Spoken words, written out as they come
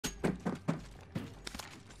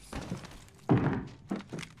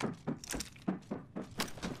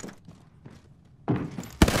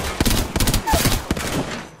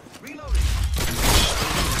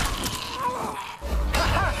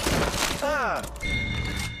got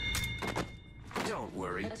him. Don't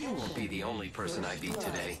worry, you won't be the only person I beat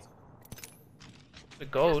today. The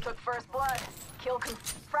gold. Just took first blood. Kill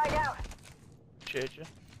frag out. Shit, ya.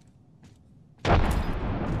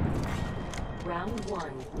 Round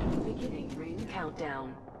 1. Beginning ring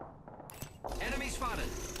countdown. Enemy spotted.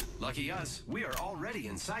 Lucky us, we are already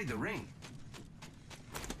inside the ring.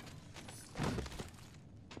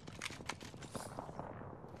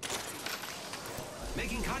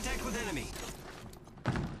 Making contact with enemy.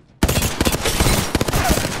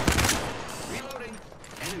 Reloading.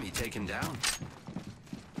 Enemy taken down.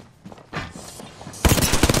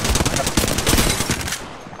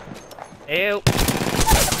 Help!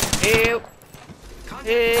 Help!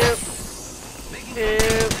 Help!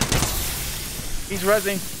 Help! He's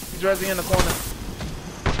rezzing. He's rezzing in the corner.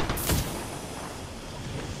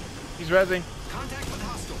 He's rezzing. Contact with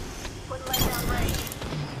hostile. Put leg down range.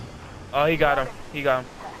 Oh, he got him. He got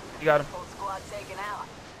him. He got him. Whole squad taken out.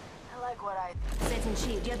 I like what I... Setting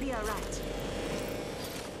shield, you'll be alright.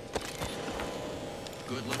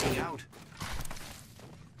 Good looking out.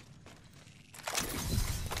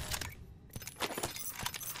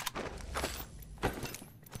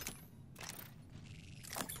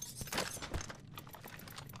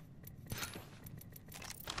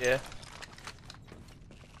 Yeah.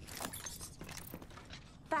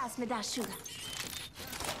 Pass me that sugar.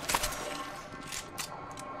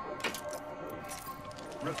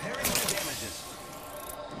 Repairing my damages.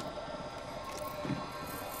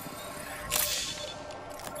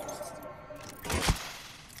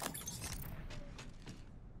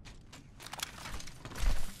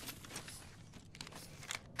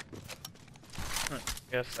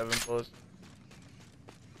 Yeah, 7 bullets.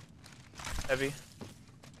 Heavy.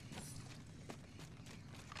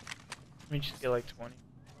 Let me just get like 20.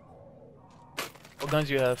 What guns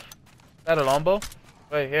do you have? Is that a longbow?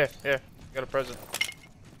 Wait, here. I got a present.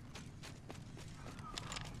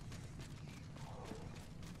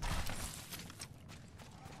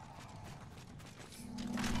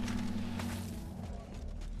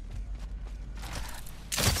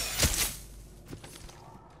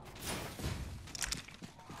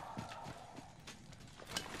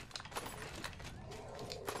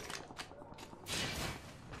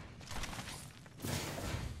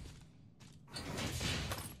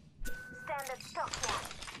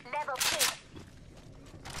 Level 2.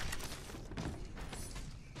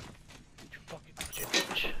 You fucking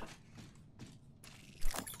bitch.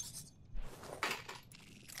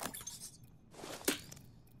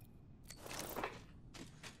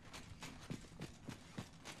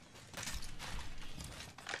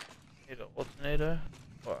 Need an alternator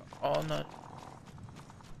or all nut.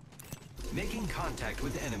 Making contact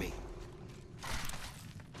with enemy.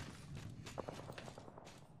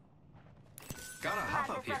 Gotta hop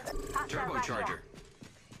up here. Turbocharger.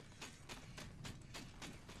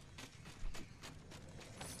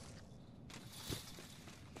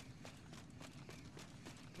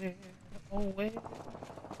 Oh wait.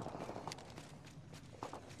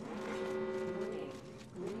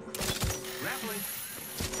 Grappling.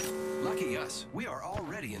 Lucky us. We are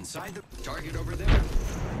already inside the target over there.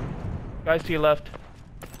 Guys to your left.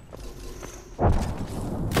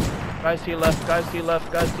 Guys to your left. Guys to your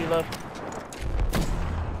left. Guys to your left.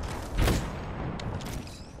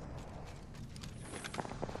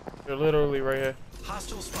 They're literally right here.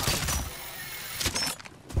 Hostile spot.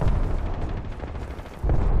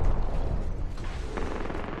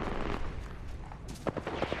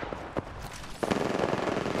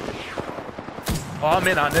 Oh, I'm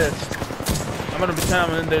in on this. I'm gonna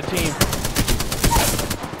pretend I'm in their team.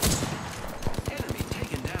 Enemy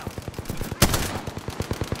taken down.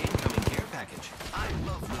 Incoming care package. I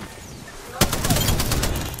love loot.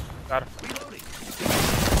 Got him. Reloading.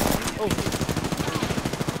 Oh.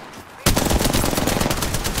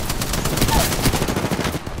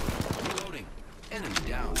 Reloading. Enemy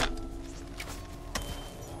down.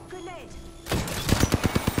 Grenade.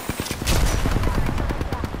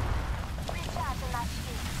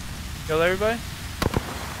 Kill everybody?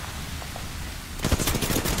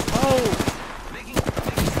 Oh!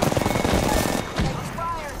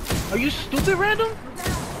 Are you stupid, random?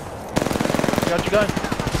 Got your gun.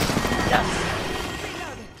 Yes.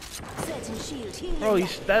 Setting shield, healing. Bro,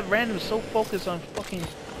 that random is so focused on fucking.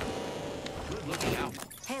 Good looking out.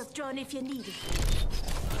 Health drone if you need it.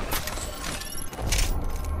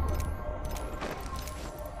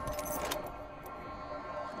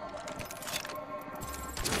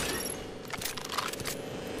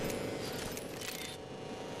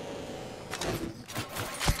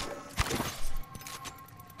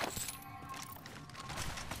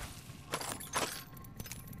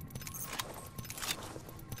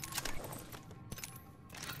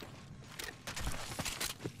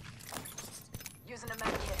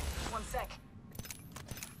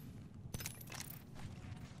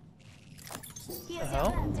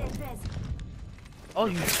 hell? Oh,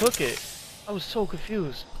 you took it. I was so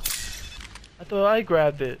confused. I thought I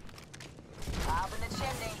grabbed it. Up in the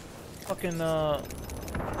chimney. Fucking,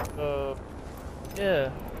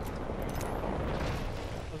 yeah.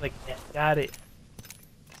 I was like, yeah, got it.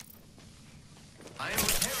 I am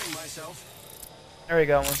repairing myself. There we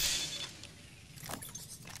got one.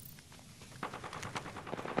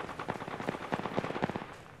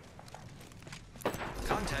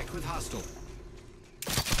 Contact with hostile.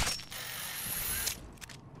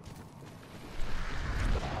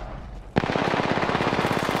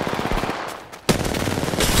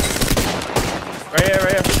 Right here,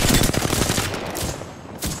 right here.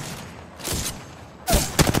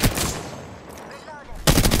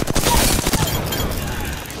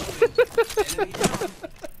 Enemy down.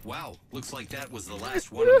 Wow, looks like that was the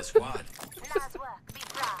last one of the squad. Nice work. Be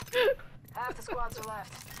proud. Half the squads are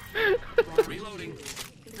left. Reloading.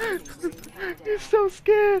 You're so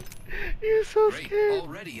scared. You're so Great, scared.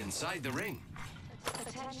 already inside the ring.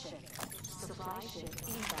 Attention. Supply ship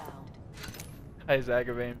inbound. Hi,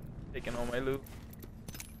 Zagabane. Taking all my loot.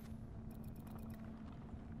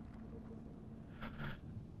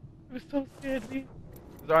 I was so scared, dude.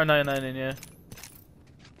 There's R99 in here.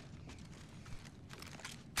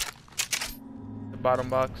 The bottom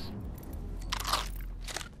box.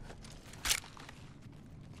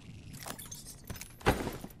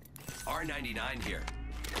 R99 here.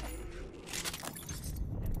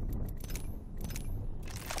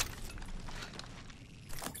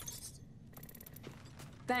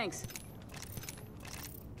 Thanks.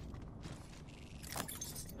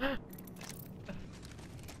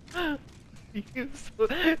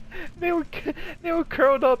 They were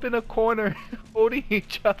curled up in a corner, holding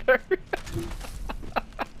each other.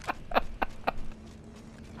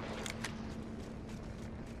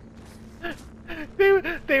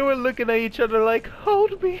 They were looking at each other like,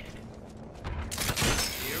 hold me,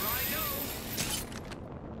 Here I go.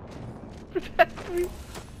 protect me.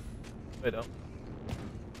 Wait, no.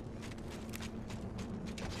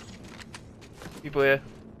 People here.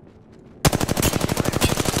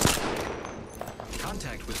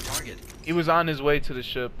 Contact with target. He was on his way to the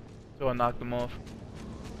ship, so I knocked him off.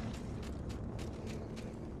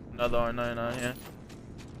 Another R99 here.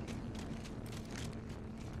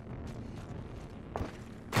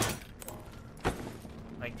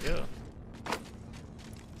 Thank you.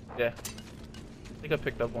 Yeah. I think I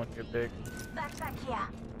picked up one here big. Backpack here.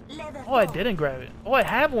 Leather. Oh, I didn't grab it. Oh, I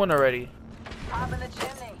have one already. Up in the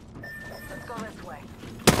chimney. Let's go this way.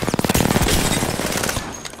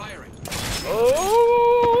 Firing.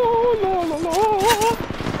 Oh, la la la.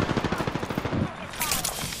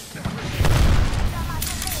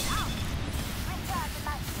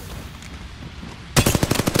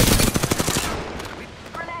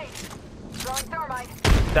 Grenade. Throwing thermite.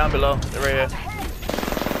 Down below. They're right here.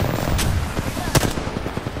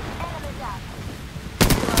 Enemy down.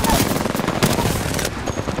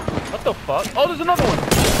 What the fuck? Oh, there's another one.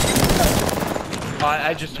 Oh,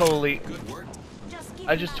 I just totally, Good work.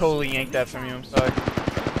 I just totally yanked that from you. I'm sorry.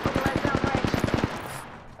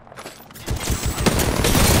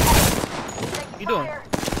 What you doing? What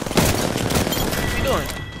you doing?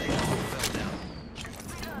 They all fell down.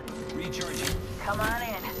 Recharging. Come on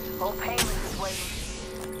in. Old Paymans is waiting.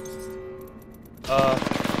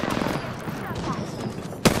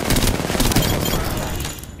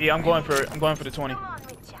 Yeah, I'm going for the 20. Come on,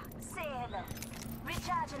 Richard. Say hello.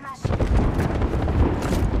 Recharging my ship.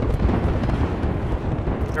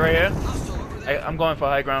 You're right here. Hostile over there. I'm going for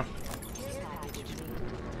high ground.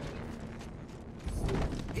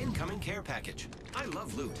 Incoming care package. I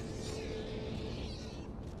love loot.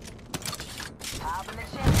 Top in the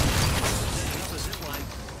chimney. Setting up a zip line.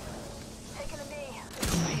 Taking a knee.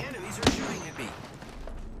 The enemies are shooting at me.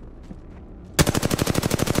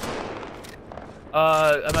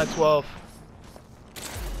 I'm at 12.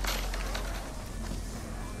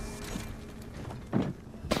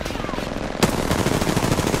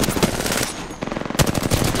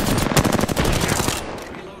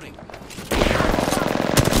 Reloading.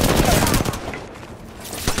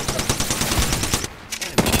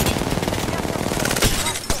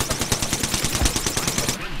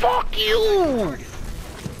 Fuck you!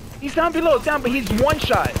 He's down below, down, but he's one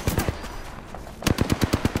shot.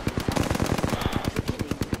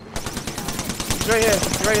 He's right here,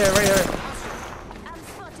 right here, right here. I'm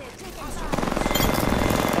spotted. Taking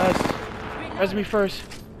fire. Res me first.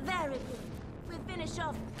 Very good. We finish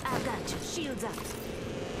off. I got you. Shields up.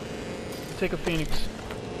 Take a Phoenix.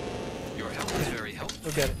 Your health is very helpful.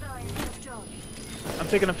 Go get it. Throwing left drone. I'm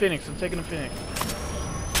taking a Phoenix. I'm taking a Phoenix.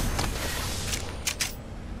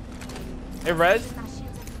 Hey, res. My shields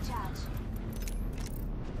are recharged.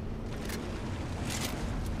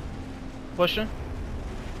 Pushing.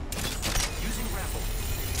 Using grapple.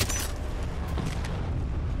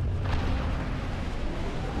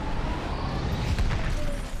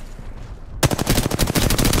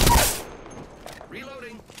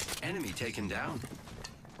 Reloading. Enemy taken down.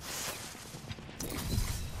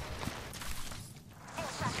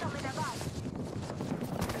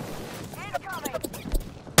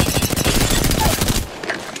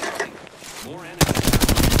 More enemies.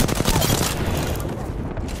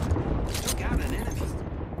 Took out an enemy.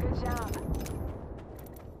 Good job.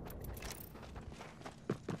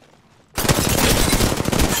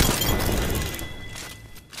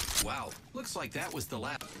 Wow, looks like that was the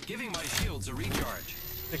last. Giving my shields a recharge.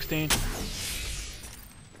 16.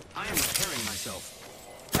 I am repairing myself.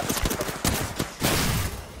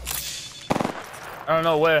 I don't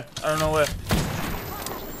know where. I don't know where.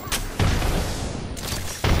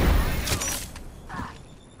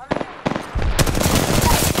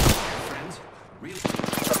 Friends,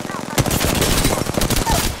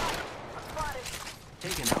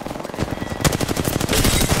 taken out more enemies.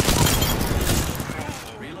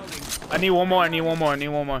 Reloading. I need one more. I need one more. I need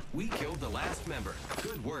one more. We killed the last member.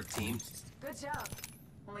 Good work, team. Good job.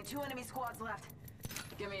 Only 2 enemy squads left.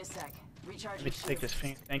 Give me a sec. Recharge Let me your take shields. this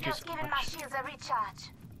thing. Thank you Just so giving my much. shields a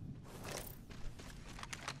recharge.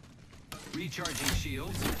 Recharging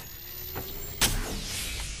shields.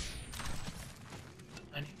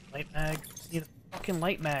 I need a light mag. I need a fucking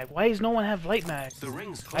light mag. Why does no one have light mag? The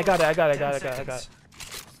ring's close. I got it. I got it. I 10 got it. I got it. I got it. seconds.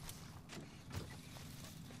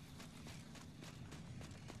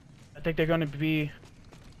 I think they're gonna be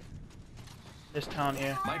this town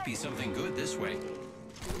here. Might be something good this way.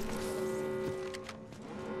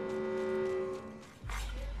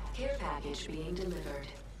 Care package being delivered.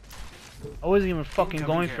 I wasn't even fucking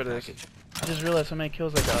Incoming going care for this. package. I just realized how many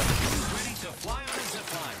kills I got. Who's ready to fly on a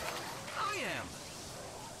zip line? I am.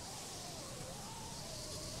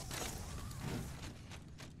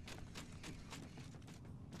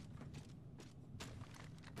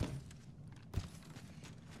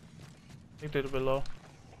 I think they're below.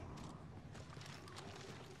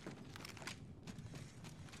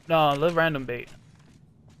 No, live random bait.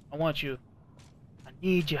 I want you. I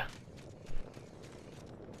need you.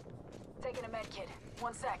 Taking a med kit.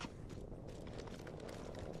 1 sec.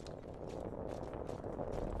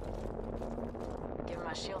 Giving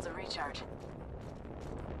my shields a recharge.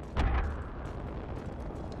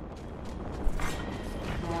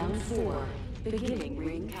 Round 4. Beginning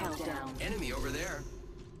ring countdown. Enemy over there.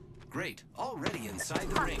 Great. Already inside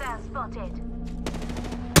the ring. Hostile spotted.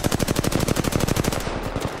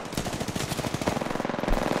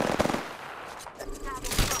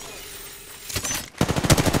 Target spotted.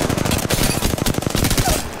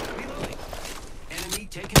 Reloading. Enemy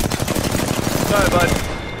taken down. Sorry, bud.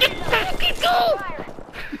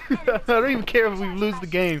 I don't even care if we lose the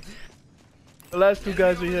game. The last two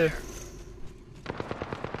guys are here.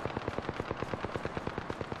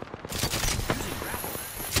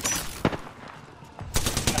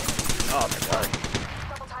 Oh my god.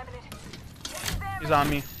 Double timing it. He's on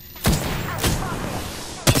me.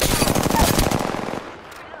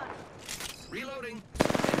 Reloading.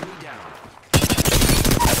 Enemy down.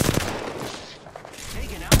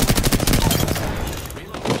 Taken out.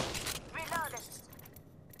 Reloading. Reloaded.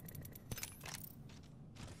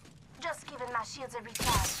 Just giving my shields a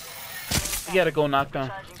recharge. You gotta go knock down.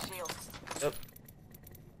 Charging shields. Yep.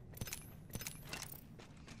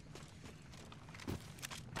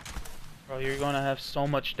 Bro, you're gonna have so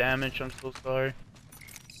much damage. I'm so sorry.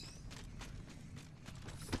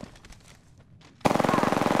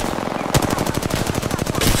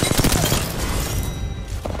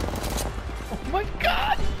 Oh my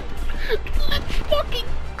god! Let's fucking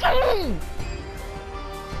go!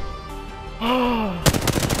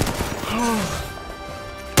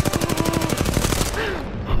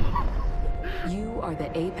 You are the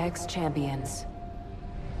Apex champions.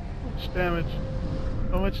 How much damage?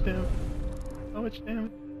 How much damage? How much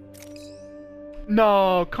damage?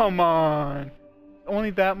 No, come on.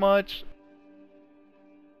 Only that much?